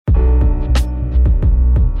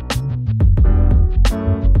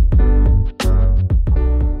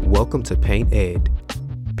Welcome to Paint Ed.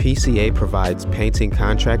 PCA provides painting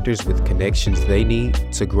contractors with connections they need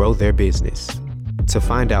to grow their business. To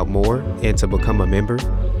find out more and to become a member,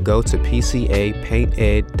 go to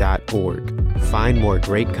pcapainted.org. Find more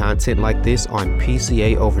great content like this on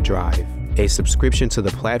PCA Overdrive. A subscription to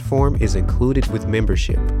the platform is included with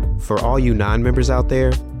membership. For all you non-members out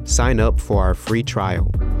there, sign up for our free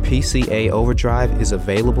trial. PCA Overdrive is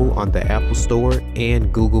available on the Apple Store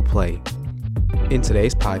and Google Play. In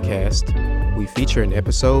today's podcast, we feature an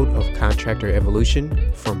episode of Contractor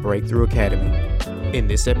Evolution from Breakthrough Academy. In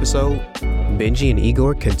this episode, Benji and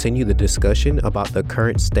Igor continue the discussion about the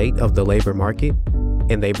current state of the labor market,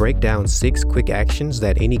 and they break down 6 quick actions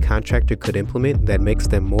that any contractor could implement that makes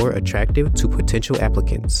them more attractive to potential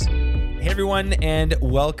applicants. Hey everyone, and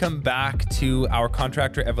welcome back to our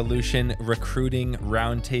Contractor Evolution Recruiting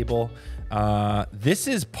Roundtable. This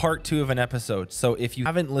is part 2 of an episode, so if you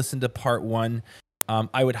haven't listened to part 1,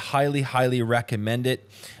 I would highly recommend it.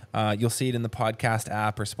 You'll see it in the podcast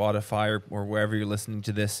app or Spotify or wherever you're listening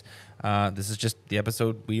to this. This is just the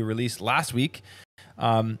episode we released last week.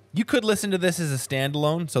 You could listen to this as a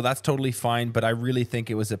standalone, so that's totally fine, but I really think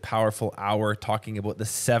it was a powerful hour talking about the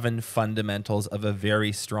 7 fundamentals of a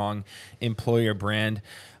very strong employer brand.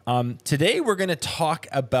 Today, we're going to talk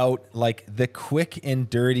about like the quick and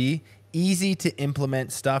dirty, easy to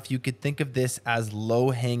implement stuff. You could think of this as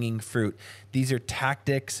low-hanging fruit. These are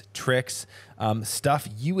tactics, tricks, stuff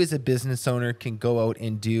you as a business owner can go out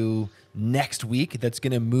and do next week that's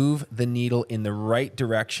going to move the needle in the right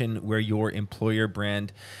direction where your employer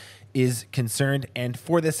brand is concerned. And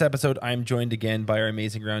for this episode, I'm joined again by our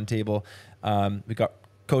amazing roundtable. We got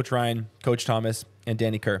Coach Ryan, Coach Thomas, and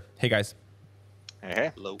Danny Kerr. Hey, guys.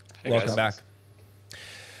 Hey. Hello. Welcome back.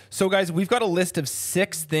 So guys, we've got a list of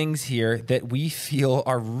 6 things here that we feel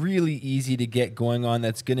are really easy to get going on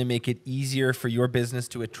that's going to make it easier for your business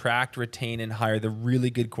to attract, retain, and hire the really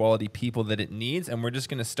good quality people that it needs. And we're just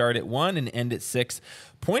going to start at 1 and end at 6.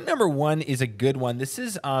 Point number 1 is a good one. This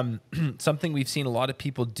is something we've seen a lot of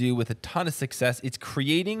people do with a ton of success. It's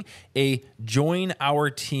creating a join our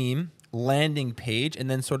team landing page and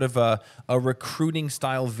then sort of a recruiting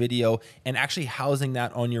style video and actually housing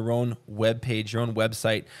that on your own web page, your own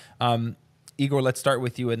website. Igor, let's start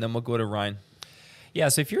with you and then we'll go to Ryan. Yeah,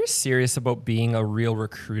 so if you're serious about being a real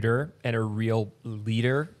recruiter and a real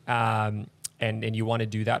leader, and you want to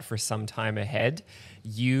do that for some time ahead,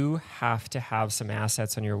 you have to have some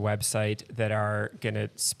assets on your website that are going to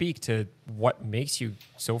speak to what makes you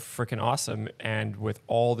so freaking awesome. And with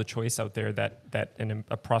all the choice out there that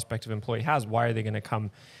a prospective employee has, why are they going to come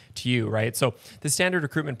to you, right? So the standard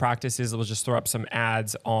recruitment practice is we'll just throw up some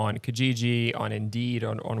ads on Kijiji, on Indeed,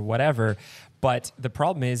 on whatever. But the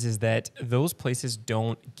problem is that those places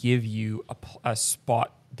don't give you a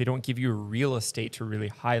spot. They don't give you real estate to really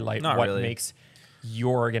highlight makes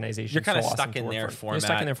your organization. You're kind of so stuck awesome in their format. You're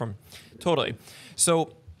stuck in their form. Totally.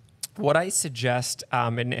 So what I suggest,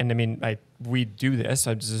 and I mean, we do this,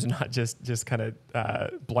 so this is not just kind of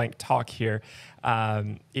blank talk here,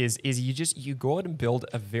 is you go out and build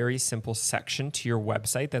a very simple section to your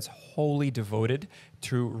website that's wholly devoted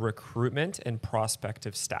to recruitment and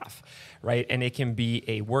prospective staff, right? And it can be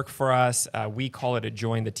a work for us. We call it a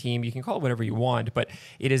join the team. You can call it whatever you want, but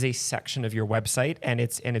it is a section of your website, and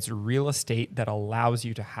it's real estate that allows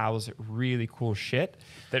you to house really cool shit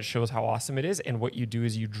that shows how awesome it is. And what you do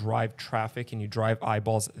is you drive traffic and you drive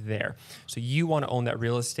eyeballs there. So you want to own that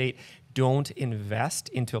real estate. Don't invest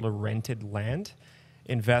into a rented land.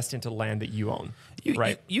 Invest into land that you own.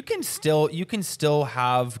 Right. You can still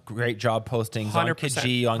have great job postings on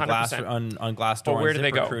Kijiji, on Glassdoor, but where do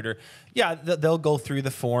they go? Recruiter. Yeah, they'll go through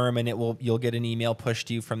the form and you'll get an email pushed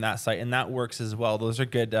to you from that site, and that works as well. Those are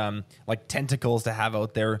good like tentacles to have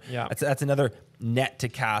out there. Yeah. That's another net to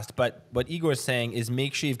cast. But what Igor is saying is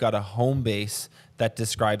make sure you've got a home base that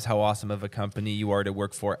describes how awesome of a company you are to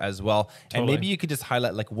work for as well. Totally. And maybe you could just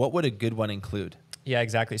highlight like what would a good one include? Yeah,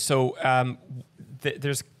 exactly. So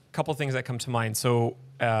there's a couple things that come to mind. So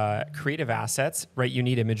creative assets, right? You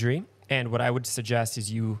need imagery. And what I would suggest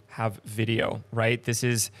is you have video, right? This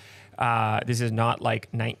is not like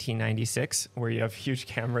 1996 where you have huge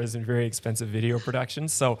cameras and very expensive video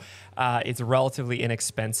productions. So it's relatively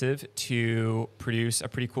inexpensive to produce a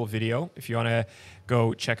pretty cool video. If you want to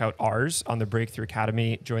go check out ours on the Breakthrough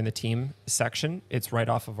Academy, join the team section. It's right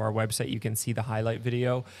off of our website. You can see the highlight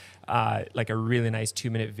video, like a really nice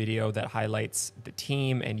 2-minute video that highlights the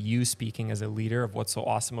team and you speaking as a leader of what's so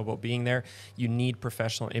awesome about being there. You need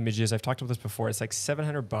professional images. I've talked about this before. It's like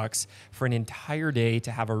 $700 for an entire day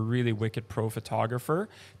to have a really wicked pro photographer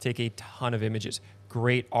take a ton of images.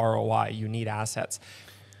 Great ROI. You need assets.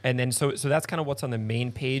 And then so that's kind of what's on the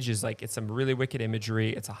main page is like it's some really wicked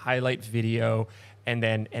imagery, it's a highlight video, and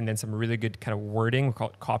then some really good kind of wording. We call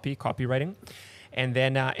it copywriting. And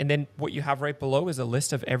then what you have right below is a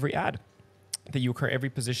list of every ad that every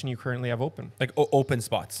position you currently have open. Like open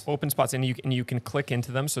spots. Open spots, and you can click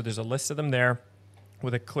into them. So there's a list of them there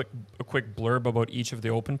with a quick blurb about each of the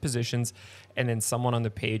open positions, and then someone on the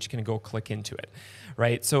page can go click into it,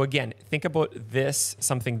 right? So again, think about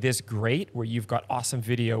something this great where you've got awesome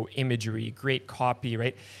video, imagery, great copy,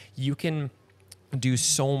 right? You can do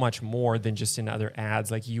so much more than just in other ads.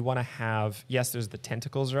 Like you want to have, yes, there's the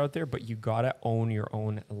tentacles are out there, but you got to own your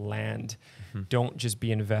own land. Mm-hmm. Don't just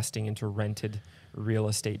be investing into rented real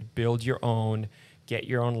estate. Build your own, get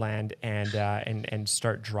your own land, and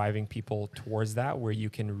start driving people towards that, where you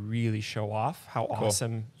can really show off how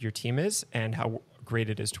awesome your team is and how great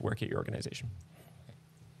it is to work at your organization.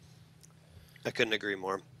 I couldn't agree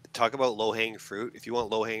more. Talk about low-hanging fruit. If you want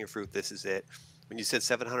low-hanging fruit, this is it. When you said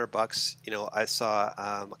 $700, I saw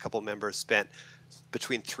a couple members spent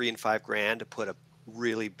between $3,000 and $5,000 to put a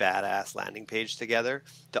really badass landing page together.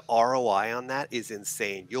 The ROI on that is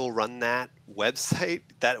insane. You'll run that website,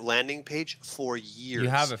 that landing page for years. You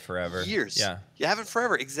have it forever. Years. Yeah. You have it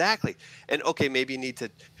forever. Exactly. And okay, maybe you need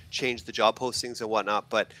to change the job postings and whatnot,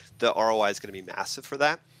 but the ROI is going to be massive for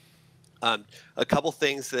that. A couple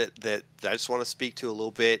things that I just want to speak to a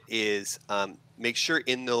little bit is make sure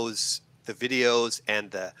in the videos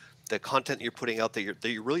and the content you're putting out that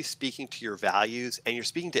you're really speaking to your values, and you're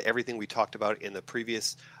speaking to everything we talked about in the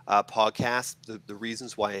previous podcast, the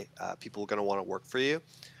reasons why people are going to want to work for you.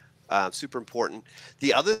 Super important.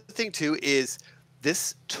 The other thing too is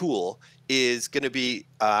this tool is going to be,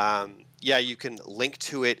 you can link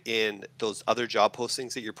to it in those other job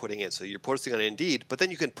postings that you're putting in. So you're posting on Indeed, but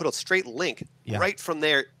then you can put a straight link right from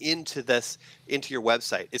there into your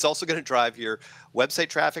website. It's also going to drive your website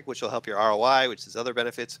traffic, which will help your ROI, which is other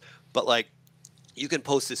benefits. But like, you can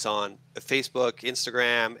post this on Facebook,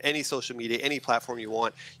 Instagram, any social media, any platform you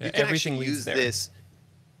want. You can actually use this.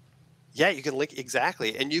 Yeah, you can link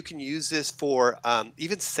exactly, and you can use this for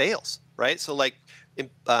even sales, right? So like,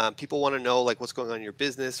 people want to know like what's going on in your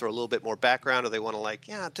business, or a little bit more background, or they want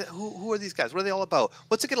to who are these guys? What are they all about?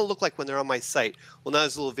 What's it going to look like when they're on my site? Well, now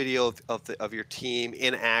there's a little video of your team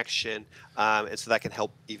in action, and so that can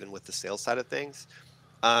help even with the sales side of things.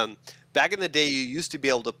 Back in the day, you used to be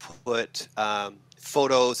able to put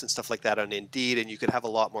photos and stuff like that on Indeed, and you could have a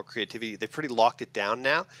lot more creativity. They've pretty locked it down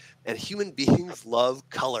now, and human beings love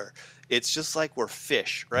color. It's just like we're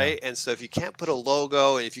fish, right? And so if you can't put a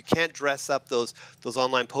logo, and if you can't dress up those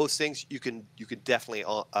online postings, you can definitely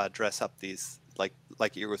dress up these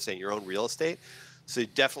like you were saying, your own real estate. So you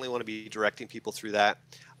definitely want to be directing people through that.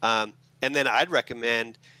 And then I'd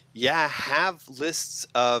recommend, have lists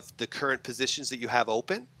of the current positions that you have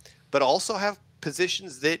open, but also have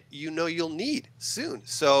positions that you'll need soon.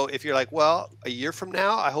 So if you're like, well, a year from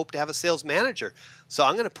now, I hope to have a sales manager, so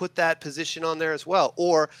I'm going to put that position on there as well.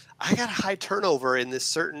 Or I got a high turnover in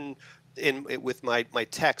this with my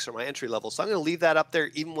techs or my entry level, so I'm going to leave that up there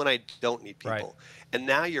even when I don't need people. Right. And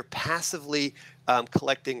now you're passively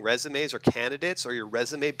collecting resumes or candidates, or you're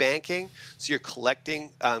resume banking. So you're collecting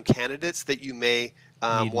candidates that you may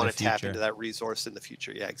want to tap into that resource in the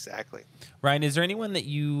future. Yeah, exactly. Ryan, is there anyone that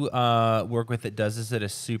you work with that does this at a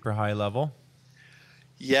super high level?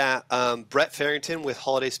 Yeah, Brett Farrington with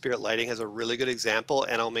Holiday Spirit Lighting has a really good example,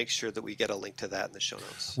 and I'll make sure that we get a link to that in the show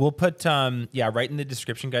notes. We'll put, right in the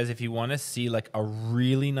description, guys, if you want to see like a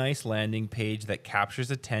really nice landing page that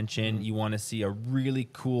captures attention, you want to see a really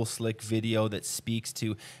cool, slick video that speaks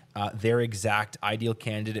to their exact ideal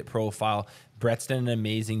candidate profile. Brett's done an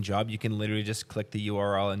amazing job. You can literally just click the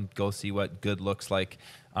URL and go see what good looks like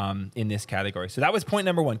in this category. So that was point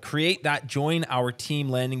number one. Create that join our team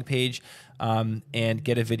landing page and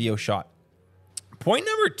get a video shot. Point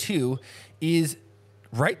number two is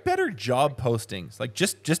write better job postings. Like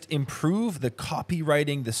just improve the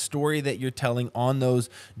copywriting, the story that you're telling on those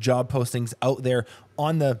job postings out there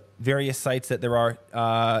on the various sites that there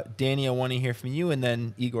are. Danny, I want to hear from you, and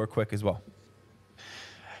then Igor quick as well.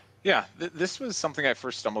 Yeah, this was something I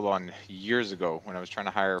first stumbled on years ago when I was trying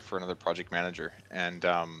to hire for another project manager. And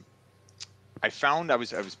I found I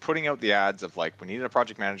was putting out the ads of like, we needed a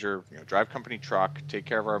project manager, drive company truck, take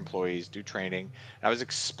care of our employees, do training. And I was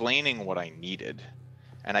explaining what I needed.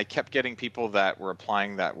 And I kept getting people that were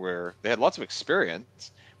applying they had lots of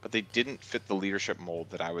experience, but they didn't fit the leadership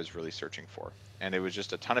mold that I was really searching for. And it was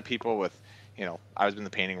just a ton of people with, I was in the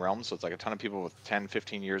painting realm, so it's like a ton of people with 10,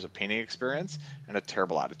 15 years of painting experience and a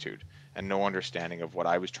terrible attitude and no understanding of what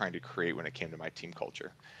I was trying to create when it came to my team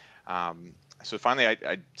culture. So finally,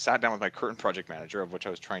 I sat down with my current project manager, of which I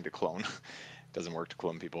was trying to clone. Doesn't work to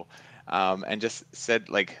clone people, and just said,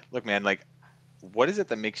 like, look, man, like, what is it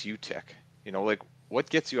that makes you tick? You know, like, what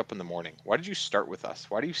gets you up in the morning? Why did you start with us?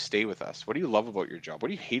 Why do you stay with us? What do you love about your job? What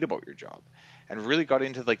do you hate about your job? And really got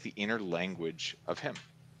into like the inner language of him.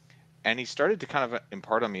 And he started to kind of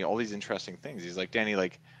impart on me all these interesting things. He's like, Danny,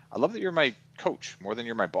 like, I love that you're my coach more than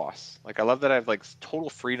you're my boss. Like, I love that I have like total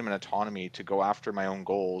freedom and autonomy to go after my own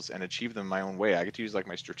goals and achieve them my own way. I get to use like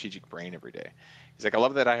my strategic brain every day. He's like, I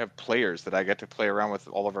love that I have players that I get to play around with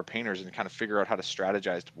all of our painters and kind of figure out how to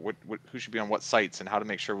strategize who should be on what sites and how to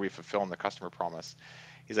make sure we fulfill on the customer promise.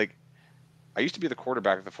 He's like, I used to be the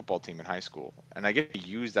quarterback of the football team in high school, and I get to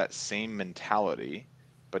use that same mentality,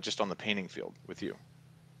 but just on the painting field with you.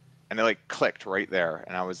 And it like clicked right there.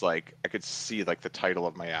 And I was like, I could see like the title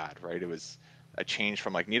of my ad, right? It was a change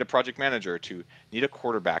from like need a project manager to need a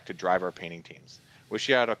quarterback to drive our painting teams. Wish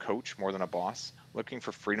you had a coach more than a boss. Looking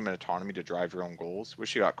for freedom and autonomy to drive your own goals.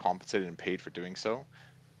 Wish you got compensated and paid for doing so.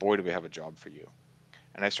 Boy, do we have a job for you.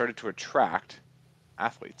 And I started to attract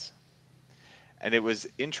athletes. And it was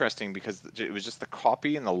interesting because it was just the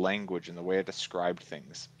copy and the language and the way I described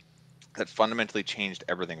things that fundamentally changed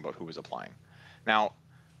everything about who was applying. Now,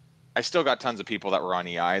 I still got tons of people that were on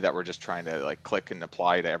EI that were just trying to like click and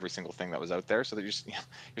apply to every single thing that was out there. So that you're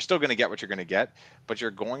still going to get what you're going to get, but you're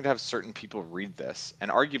going to have certain people read this, and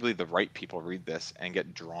arguably the right people read this and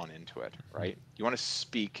get drawn into it, right? You want to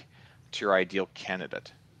speak to your ideal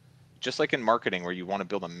candidate. Just like in marketing where you want to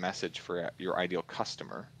build a message for your ideal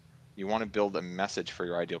customer, you want to build a message for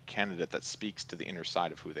your ideal candidate that speaks to the inner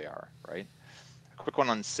side of who they are, right? A quick one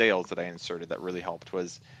on sales that I inserted that really helped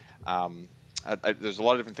was, there's a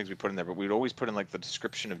lot of different things we put in there, but we'd always put in like the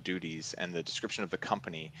description of duties and the description of the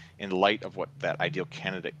company in light of what that ideal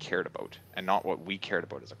candidate cared about and not what we cared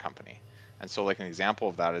about as a company. And so like an example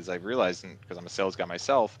of that is I realized, and because I'm a sales guy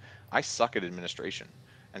myself, I suck at administration.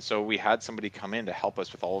 And so we had somebody come in to help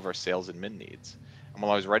us with all of our sales admin needs. And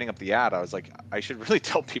while I was writing up the ad, I was like, I should really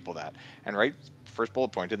tell people that. And right, first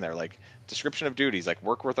bullet point in there, like description of duties, like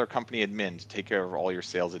work with our company admin to take care of all your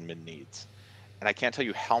sales admin needs. And I can't tell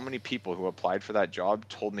you how many people who applied for that job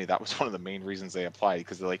told me that was one of the main reasons they applied,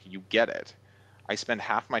 because they're like, you get it. I spend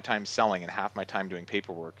half my time selling and half my time doing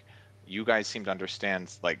paperwork. You guys seem to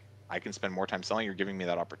understand, like, I can spend more time selling. You're giving me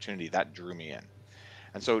that opportunity. That drew me in.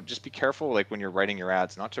 And so just be careful, like when you're writing your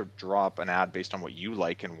ads, not to drop an ad based on what you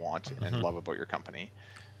like and want and love about your company.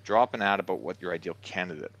 Drop an ad about what your ideal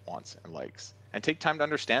candidate wants and likes. And take time to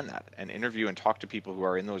understand that and interview and talk to people who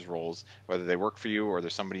are in those roles, whether they work for you or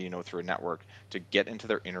there's somebody you know through a network, to get into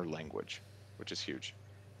their inner language, which is huge.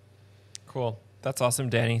 Cool. That's awesome,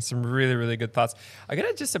 Danny. Some really, really good thoughts. I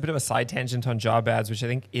got just a bit of a side tangent on job ads, which I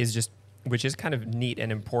think is kind of neat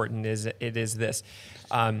and important. Is this.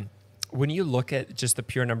 When you look at just the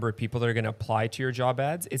pure number of people that are going to apply to your job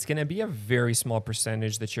ads, it's going to be a very small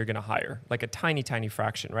percentage that you're going to hire, like a tiny, tiny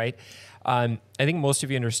fraction, right? I think most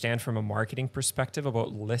of you understand from a marketing perspective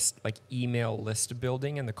about email list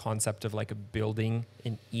building and the concept of like building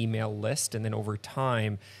an email list, and then over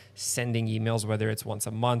time sending emails, whether it's once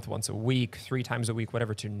a month, once a week, 3 times a week,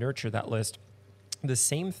 whatever, to nurture that list. The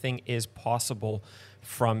same thing is possible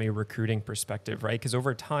from a recruiting perspective, right? Because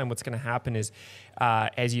over time, what's going to happen is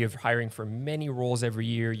as you're hiring for many roles every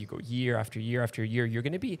year, you go year after year after year, you're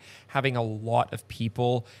going to be having a lot of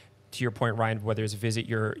people, to your point, Ryan, whether it's visit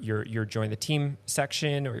your join the team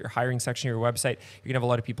section or your hiring section of your website, you're going to have a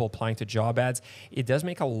lot of people applying to job ads. It does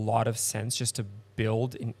make a lot of sense just to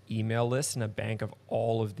build an email list and a bank of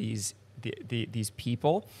all of these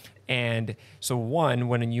people. And so one,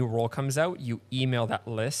 when a new role comes out, you email that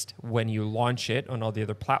list when you launch it on all the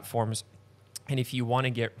other platforms. And if you want to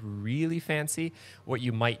get really fancy, what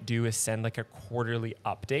you might do is send like a quarterly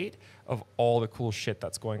update of all the cool shit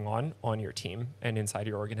that's going on your team and inside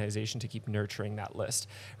your organization to keep nurturing that list,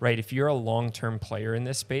 right? If you're a long-term player in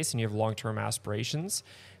this space and you have long-term aspirations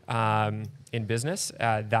in business,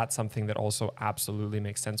 that's something that also absolutely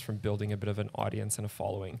makes sense from building a bit of an audience and a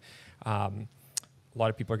following. A lot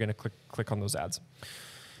of people are going to click on those ads.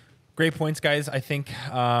 Great points, guys. I think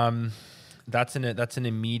that's an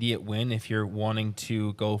immediate win if you're wanting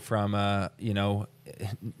to go from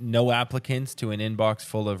no applicants to an inbox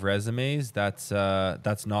full of resumes. That's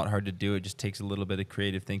not hard to do. It just takes a little bit of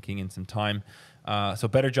creative thinking and some time. So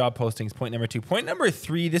better job postings. Point number 2. Point number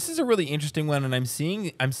 3. This is a really interesting one, and I'm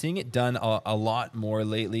seeing it done a lot more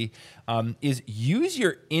lately. Is use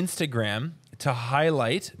your Instagram to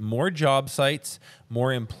highlight more job sites,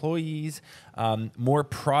 more employees, more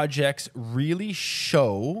projects, really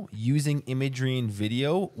show using imagery and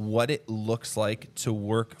video what it looks like to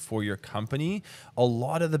work for your company. A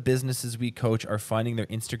lot of the businesses we coach are finding their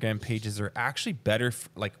Instagram pages are actually better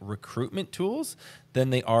like recruitment tools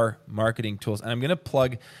than they are marketing tools. And I'm going to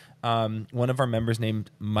plug one of our members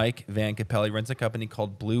named Mike Van Capelli, runs a company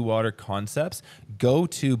called Blue Water Concepts. Go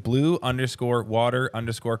to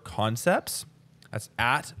blue_water_concepts. That's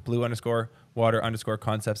at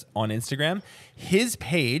blue_water_concepts on Instagram. His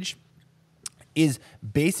page is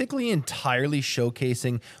basically entirely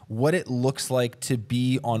showcasing what it looks like to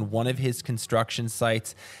be on one of his construction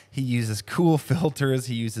sites. He uses cool filters.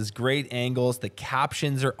 He uses great angles. The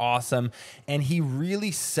captions are awesome. And he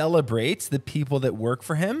really celebrates the people that work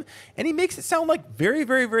for him. And he makes it sound like very,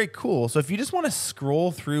 very, very cool. So if you just want to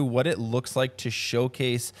scroll through what it looks like to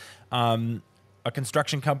showcase a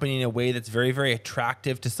construction company in a way that's very, very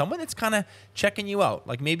attractive to someone that's kind of checking you out.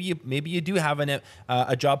 Like maybe you do have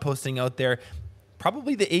a job posting out there.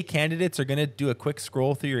 Probably the 8 candidates are going to do a quick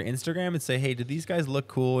scroll through your Instagram and say, hey, do these guys look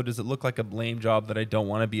cool? Or does it look like a lame job that I don't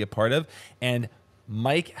want to be a part of? And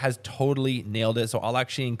Mike has totally nailed it. So I'll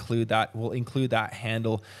actually include that. We'll include that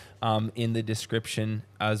handle in the description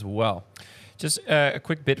as well. Just a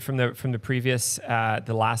quick bit from the previous,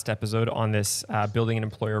 the last episode on this building an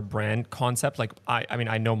employer brand concept. Like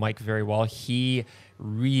I know Mike very well. He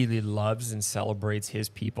really loves and celebrates his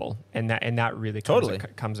people, and that really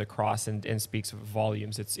comes across and speaks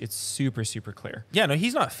volumes. It's super, super clear. Yeah, no,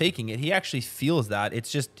 he's not faking it. He actually feels that.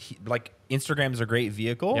 It's just like Instagram is a great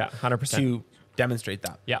vehicle. Yeah, 100% to demonstrate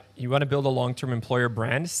that. Yeah, you want to build a long-term employer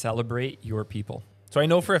brand. Celebrate your people. So I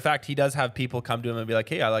know for a fact he does have people come to him and be like,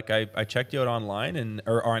 "Hey, I checked you out online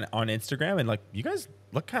or on Instagram, and like you guys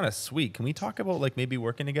look kind of sweet. Can we talk about like maybe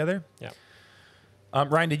working together?" Yeah.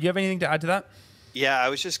 Ryan, did you have anything to add to that? Yeah, I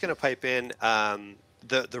was just going to pipe in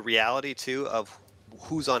the reality too of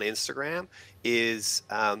who's on Instagram is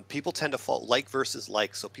people tend to follow like versus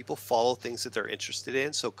like. So people follow things that they're interested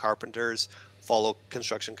in. So carpenters follow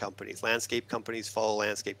construction companies, landscape companies follow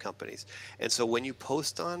landscape companies. And so when you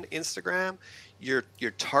post on Instagram, your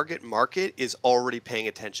target market is already paying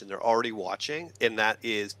attention. They're already watching, and that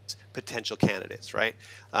is potential candidates, right?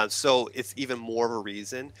 So it's even more of a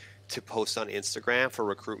reason to post on Instagram for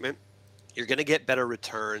recruitment. You're going to get better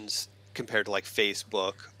returns compared to like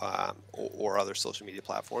Facebook or other social media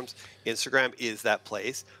platforms. Instagram is that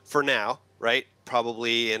place for now, right?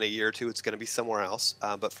 Probably in a year or two, it's going to be somewhere else.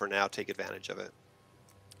 But for now, take advantage of it.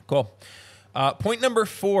 Cool. Point number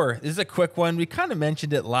 4. This is a quick one. We kind of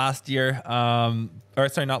mentioned it last year.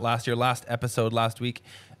 Last episode last week.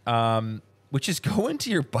 Which is go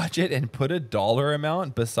into your budget and put a dollar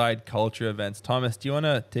amount beside culture events. Thomas, do you want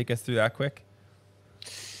to take us through that quick?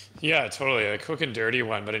 Yeah, totally. A quick and dirty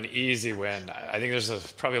one, but an easy win. I think there's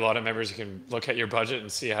probably a lot of members who can look at your budget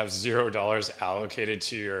and see you have $0 allocated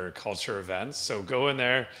to your culture events. So go in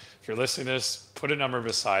there. If you're listening to this, put a number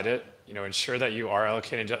beside it. Ensure that you are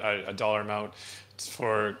allocating a dollar amount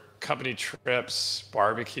for company trips,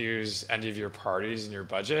 barbecues, end of year parties in your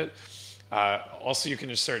budget. Also, you can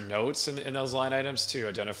insert notes in those line items to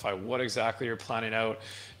identify what exactly you're planning out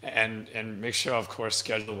and make sure, of course,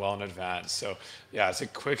 schedule well in advance. So, yeah, it's a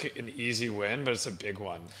quick and easy win, but it's a big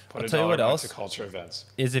one. Put a dollar amount to culture events.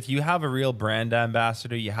 Is if you have a real brand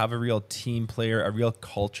ambassador, you have a real team player, a real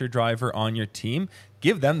culture driver on your team,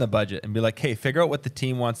 give them the budget and be like, hey, figure out what the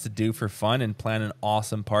team wants to do for fun and plan an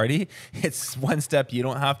awesome party. It's one step you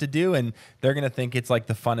don't have to do, and they're going to think it's like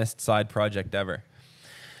the funnest side project ever.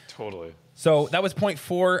 Totally. So that was point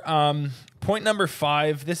 4. Point number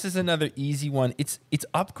 5, this is another easy one. It's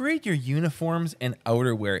upgrade your uniforms and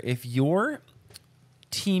outerwear. If your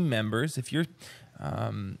team members, if you're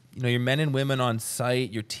your men and women on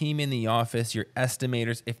site, your team in the office, your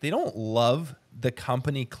estimators, if they don't love the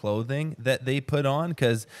company clothing that they put on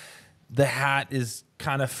because the hat is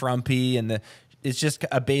kind of frumpy and it's just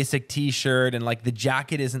a basic t-shirt and like the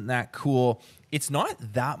jacket isn't that cool, it's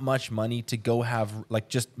not that much money to go have like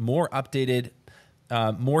just more updated,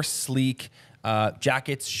 more sleek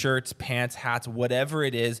jackets, shirts, pants, hats, whatever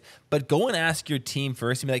it is. But go and ask your team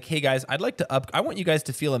first and be like, hey guys, I want you guys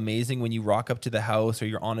to feel amazing when you rock up to the house or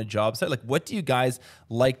you're on a job site. Like, what do you guys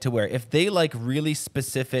like to wear? If they like really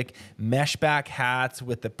specific mesh back hats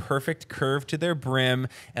with the perfect curve to their brim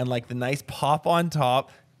and like the nice pop on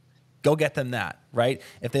top, go get them that, right?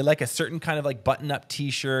 If they like a certain kind of like button-up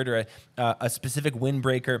t-shirt or a specific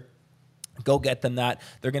windbreaker, Go get them that.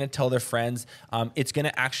 They're going to tell their friends. It's going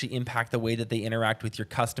to actually impact the way that they interact with your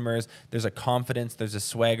customers. There's a confidence, there's a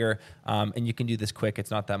swagger, and you can do this quick.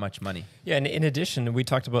 It's not that much money. Yeah, and in addition, we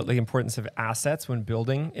talked about the importance of assets when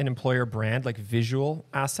building an employer brand, like visual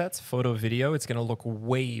assets, photo, video. It's going to look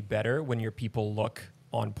way better when your people look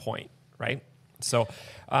on point, right? So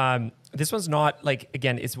this one's not like,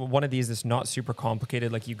 again, it's one of these that's not super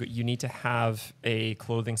complicated. Like you need to have a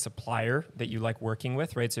clothing supplier that you like working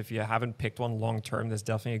with, right? So if you haven't picked one long term, that's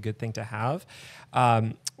definitely a good thing to have.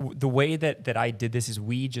 The way that I did this is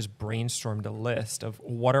we just brainstormed a list of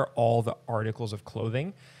what are all the articles of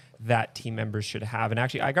clothing that team members should have. And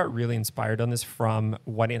actually, I got really inspired on this from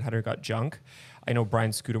 1-800-GOT-JUNK. I know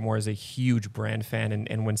Brian Scudamore is a huge brand fan,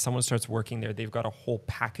 and when someone starts working there, they've got a whole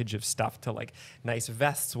package of stuff, to like nice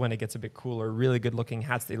vests when it gets a bit cooler, really good looking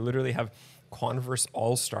hats. They literally have Converse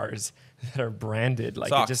All-Stars that are branded. Like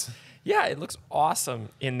Socks. it just, yeah, it looks awesome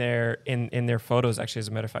in their photos. Actually, as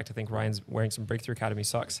a matter of fact, I think Ryan's wearing some Breakthrough Academy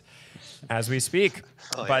socks as we speak.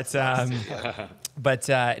 Oh, but yeah, but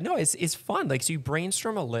no, it's fun. Like, so you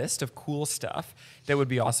brainstorm a list of cool stuff that would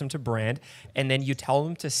be awesome to brand, and then you tell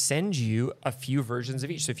them to send you a few versions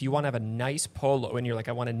of each. So if you want to have a nice polo, and you're like,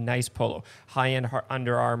 I want a nice polo, high-end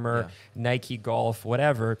Under Armour, Nike Golf,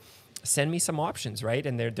 whatever, send me some options, right?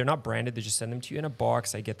 And they're not branded. They just send them to you in a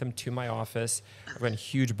box. I get them to my office. I've got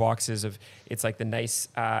huge boxes of, it's like the nice,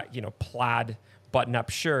 plaid button-up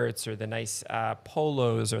shirts, or the nice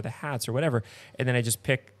polos, or the hats, or whatever. And then I just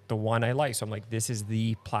pick the one I like. So I'm like, this is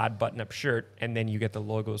the plaid button-up shirt, and then you get the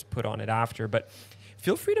logos put on it after. But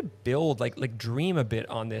feel free to build, like dream a bit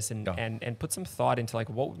on this, and put some thought into like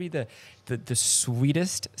what would be the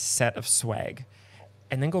sweetest set of swag.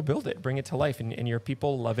 And then go build it, bring it to life, and your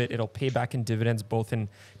people love it. It'll pay back in dividends, both in,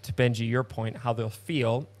 to Benji, your point, how they'll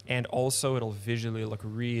feel, and also it'll visually look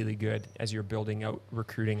really good as you're building out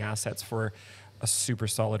recruiting assets for a super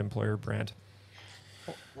solid employer brand.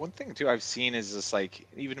 One thing too I've seen is this, like,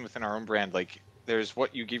 even within our own brand, like there's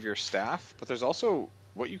what you give your staff, but there's also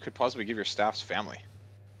what you could possibly give your staff's family,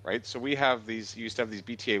 right? So we have these, you used to have these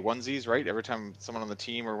BTA onesies, right? Every time someone on the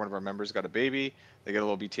team or one of our members got a baby, they get a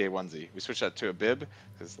little BTA onesie. We switched that to a bib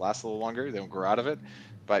because it lasts a little longer. They don't grow out of it.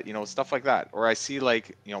 But, stuff like that. Or I see,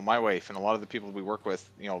 like, my wife and a lot of the people we work with,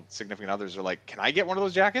 significant others are like, can I get one of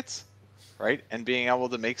those jackets? Right? And being able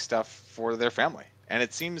to make stuff for their family. And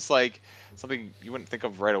it seems like something you wouldn't think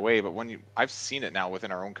of right away, but I've seen it now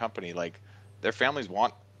within our own company, like their families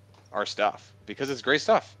want our stuff because it's great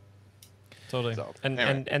stuff. Totally. So, and,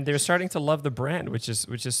 anyway. and they're starting to love the brand, which is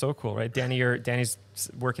so cool, right? Danny's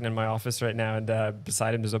working in my office right now, and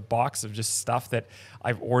beside him there's a box of just stuff that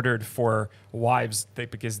I've ordered for wives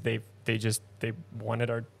because they wanted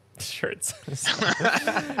our shirts.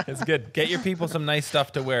 It's good. Get your people some nice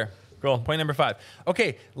stuff to wear. Cool. Point number 5.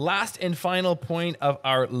 Okay, last and final point of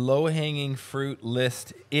our low-hanging fruit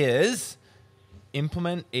list is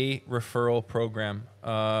implement a referral program.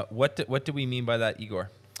 What do we mean by that, Igor?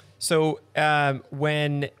 So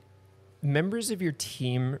when members of your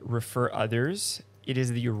team refer others, it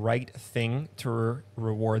is the right thing to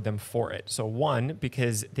reward them for it. So one,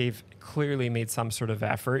 because they've clearly made some sort of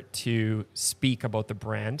effort to speak about the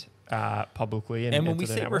brand publicly. And when we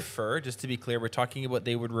say refer, just to be clear, we're talking about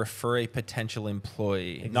they would refer a potential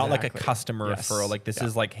employee, Exactly. not like a customer Yes. referral. Like this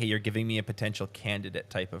is like, hey, you're giving me a potential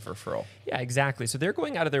candidate type of referral. Yeah, exactly. So they're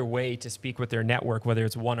going out of their way to speak with their network, whether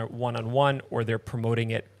it's one-on-one or they're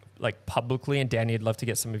promoting it like publicly. And Danny, I'd love to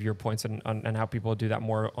get some of your points on how people do that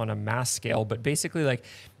more on a mass scale. But basically, like,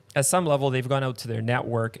 at some level, they've gone out to their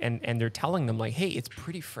network and they're telling them like, hey, it's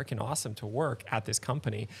pretty freaking awesome to work at this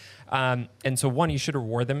company. And so one, you should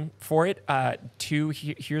reward them for it. Two,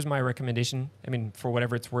 here's my recommendation. I mean, for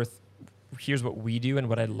whatever it's worth, here's what we do. And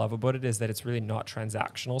what I love about it is that it's really not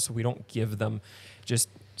transactional. So we don't give them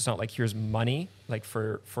it's not like here's money like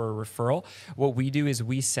for a referral. What we do is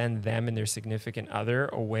we send them and their significant other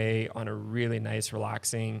away on a really nice,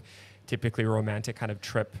 relaxing, typically romantic kind of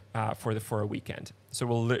trip for a weekend. So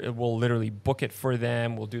we'll literally book it for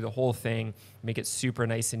them. We'll do the whole thing, make it super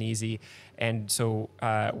nice and easy. And so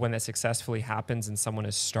when that successfully happens and someone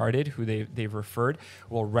has started who they've referred,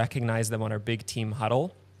 we'll recognize them on our big team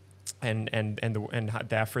huddle and the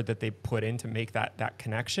effort that they put in to make that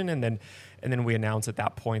connection. And then we announce at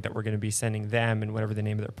that point that we're going to be sending them and whatever the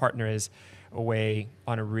name of their partner is away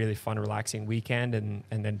on a really fun, relaxing weekend, and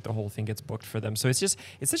then the whole thing gets booked for them. So it's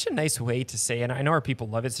such a nice way to say, and I know our people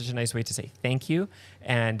love it, it's such a nice way to say thank you,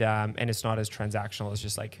 and it's not as transactional as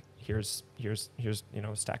just like here's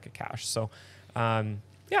a stack of cash. So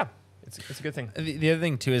yeah, it's a good thing. The other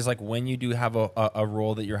thing too is like when you do have a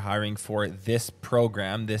role that you're hiring for, this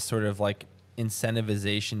program, this sort of like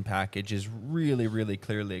incentivization package is really, really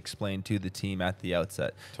clearly explained to the team at the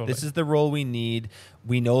outset. Totally. This is the role we need.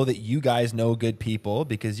 We know that you guys know good people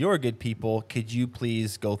because you're good people. Could you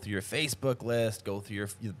please go through your Facebook list, go through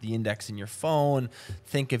the index in your phone,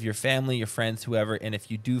 think of your family, your friends, whoever, and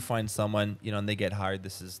if you do find someone, and they get hired,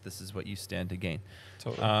 this is what you stand to gain.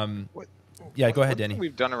 Totally. Yeah, go ahead, One thing Denny.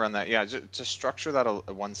 we've done around that, to structure that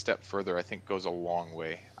a one step further, I think goes a long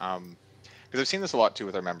way. Because I've seen this a lot too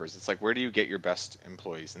with our members. It's like, where do you get your best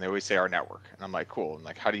employees? And they always say our network. And I'm like, cool. And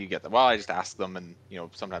like, how do you get them? Well, I just ask them, and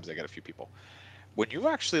sometimes I get a few people. When you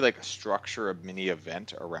actually like structure a mini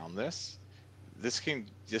event around this can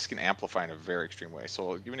amplify in a very extreme way. So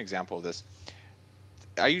I'll give you an example of this.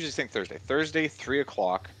 I usually think Thursday, 3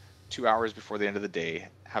 o'clock, 2 hours before the end of the day,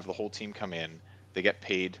 have the whole team come in. They get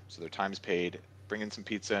paid, so their time's paid. Bring in some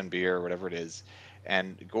pizza and beer, or whatever it is,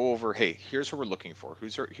 and go over, hey, here's who we're looking for.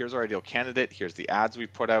 Here's our ideal candidate. Here's the ads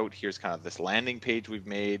we've put out. Here's kind of this landing page we've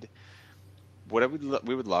made. What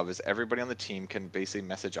we would love is everybody on the team can basically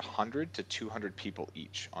message 100 to 200 people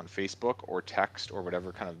each on Facebook or text or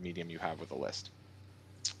whatever kind of medium you have with a list.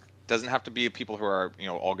 Doesn't have to be people who are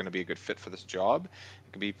all going to be a good fit for this job.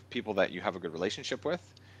 It can be people that you have a good relationship with,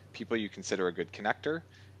 people you consider a good connector,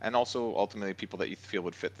 and also ultimately people that you feel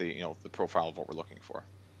would fit the the profile of what we're looking for.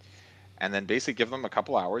 And then basically give them a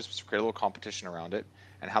couple hours, create a little competition around it,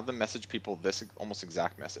 and have them message people this almost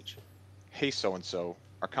exact message. Hey, so-and-so,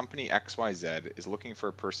 our company XYZ is looking for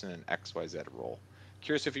a person in XYZ role.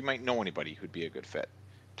 Curious if you might know anybody who'd be a good fit.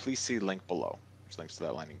 Please see link below, which links to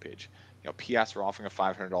that landing page. PS, we're offering a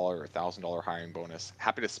 $500 or $1,000 hiring bonus.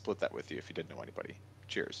 Happy to split that with you if you didn't know anybody.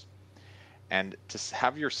 Cheers. And to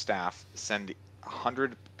have your staff send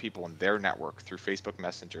 100 people in their network through Facebook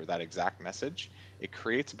Messenger that exact message, it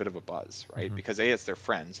creates a bit of a buzz, right? Mm-hmm. Because A, it's their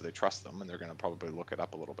friends, so they trust them, and they're going to probably look it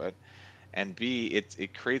up a little bit. And B,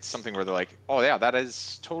 it creates something where they're like, oh yeah, that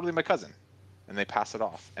is totally my cousin, and they pass it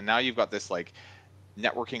off. And now you've got this like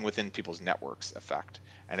networking within people's networks effect,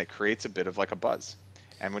 and it creates a bit of like a buzz.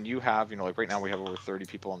 And when you have, like right now we have over 30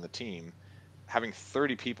 people on the team, having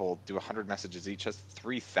 30 people do 100 messages each, has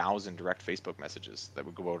 3,000 direct Facebook messages that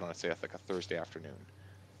would go out on, say, like a Thursday afternoon.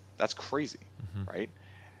 That's crazy, right?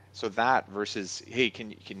 So that versus, hey,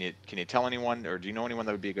 can you tell anyone, or do you know anyone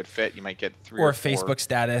that would be a good fit? You might get 3 or 4. Facebook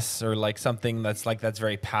status, or like something that's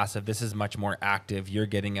very passive. This is much more active. You're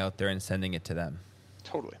getting out there and sending it to them.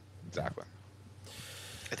 Totally, exactly.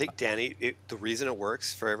 I think, Danny, the reason it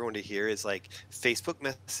works for everyone to hear is like Facebook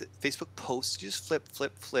posts, you just flip.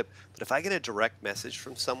 But if I get a direct message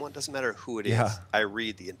from someone, doesn't matter who it is, I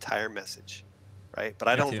read the entire message, right? But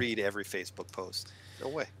I don't read every Facebook post. No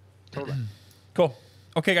way. Totally. Cool.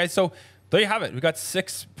 Okay, guys. So there you have it. We got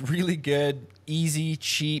 6 really good, easy,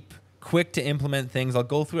 cheap, quick to implement things. I'll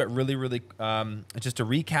go through it really just to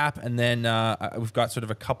recap, and then we've got sort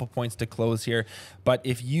of a couple points to close here. But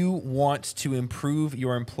if you want to improve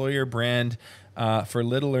your employer brand for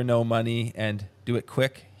little or no money and do it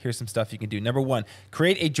quick, here's some stuff you can do. Number 1,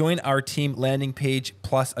 create a join our team landing page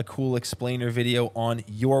plus a cool explainer video on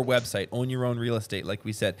your website. Own your own real estate, like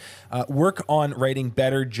we said. Work on writing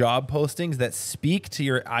better job postings that speak to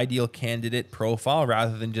your ideal candidate profile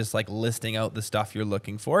rather than just like listing out the stuff you're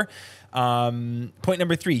looking for. Point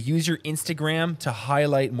number 3, use your Instagram to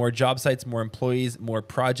highlight more job sites, more employees, more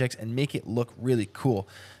projects, and make it look really cool.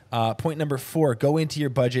 Point number 4, go into your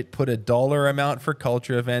budget, put a dollar amount for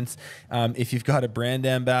culture events. If you've got a brand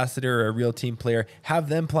ambassador or a real team player, have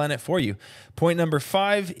them plan it for you. Point number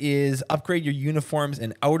 5 is upgrade your uniforms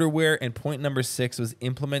and outerwear. And point number 6 was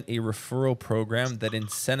implement a referral program that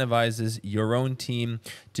incentivizes your own team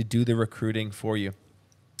to do the recruiting for you.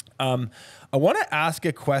 I want to ask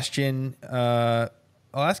a question. I'll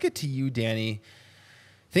ask it to you, Danny.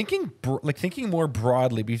 Thinking more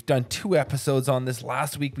broadly, we've done 2 episodes on this.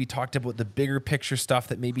 Last week, we talked about the bigger picture stuff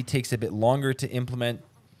that maybe takes a bit longer to implement.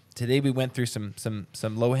 Today, we went through some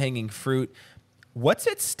low-hanging fruit. What's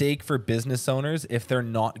at stake for business owners if they're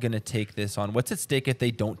not going to take this on? What's at stake if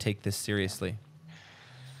they don't take this seriously?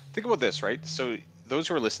 Think about this, right? So those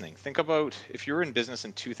who are listening, think about if you were in business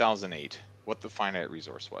in 2008, what the finite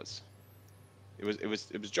resource was. It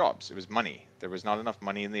was jobs. It was money. There was not enough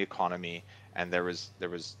money in the economy, and there was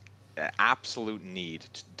an absolute need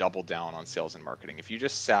to double down on sales and marketing. If you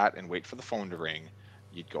just sat and wait for the phone to ring,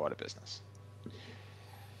 you'd go out of business.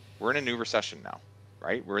 We're in a new recession now,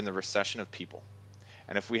 right? We're in the recession of people.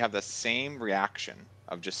 And if we have the same reaction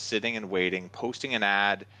of just sitting and waiting, posting an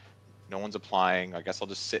ad, no one's applying, I guess I'll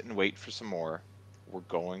just sit and wait for some more, we're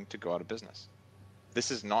going to go out of business. This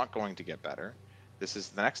is not going to get better.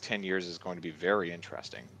 the next 10 years is going to be very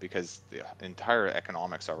interesting, because the entire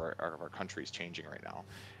economics of our country is changing right now.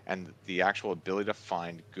 And the actual ability to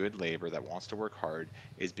find good labor that wants to work hard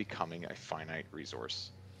is becoming a finite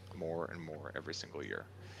resource more and more every single year.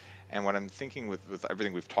 And what I'm thinking with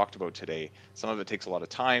everything we've talked about today, some of it takes a lot of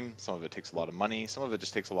time, some of it takes a lot of money, some of it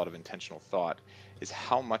just takes a lot of intentional thought, is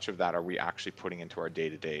how much of that are we actually putting into our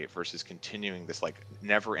day-to-day versus continuing this like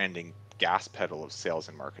never-ending gas pedal of sales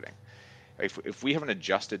and marketing. If we haven't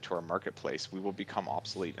adjusted to our marketplace, we will become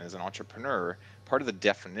obsolete. And as an entrepreneur, part of the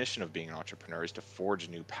definition of being an entrepreneur is to forge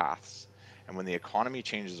new paths. And when the economy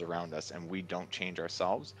changes around us and we don't change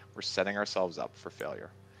ourselves, we're setting ourselves up for failure.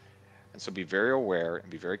 And so be very aware and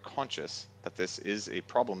be very conscious that this is a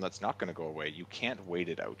problem that's not going to go away. You can't wait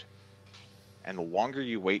it out. And the longer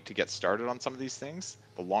you wait to get started on some of these things,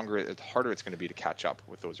 the harder it's going to be to catch up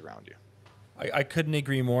with those around you. I couldn't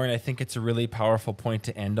agree more, and I think it's a really powerful point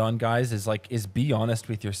to end on, guys, is be honest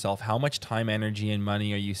with yourself. How much time, energy, and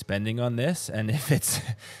money are you spending on this? And if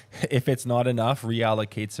it's not enough,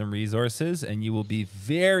 reallocate some resources, and you will be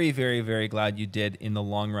very, very, very glad you did in the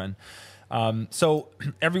long run. So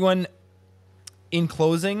everyone, in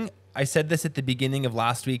closing, I said this at the beginning of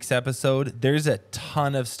last week's episode. There's a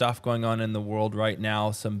ton of stuff going on in the world right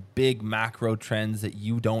now, some big macro trends that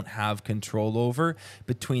you don't have control over.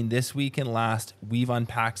 Between this week and last, we've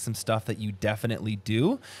unpacked some stuff that you definitely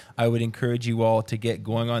do. I would encourage you all to get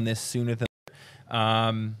going on this sooner than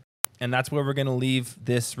later. And that's where we're going to leave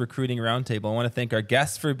this recruiting roundtable. I want to thank our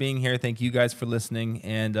guests for being here. Thank you guys for listening.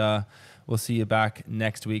 And we'll see you back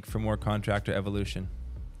next week for more Contractor Evolution.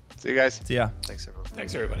 See you guys. See ya. Thanks, everyone.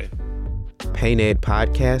 Thanks, everybody. Paint Ed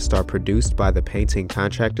podcasts are produced by the Painting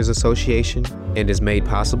Contractors Association and is made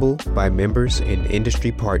possible by members and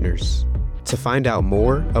industry partners. To find out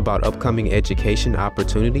more about upcoming education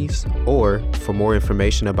opportunities or for more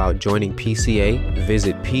information about joining PCA,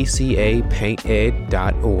 visit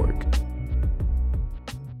pcapainted.org.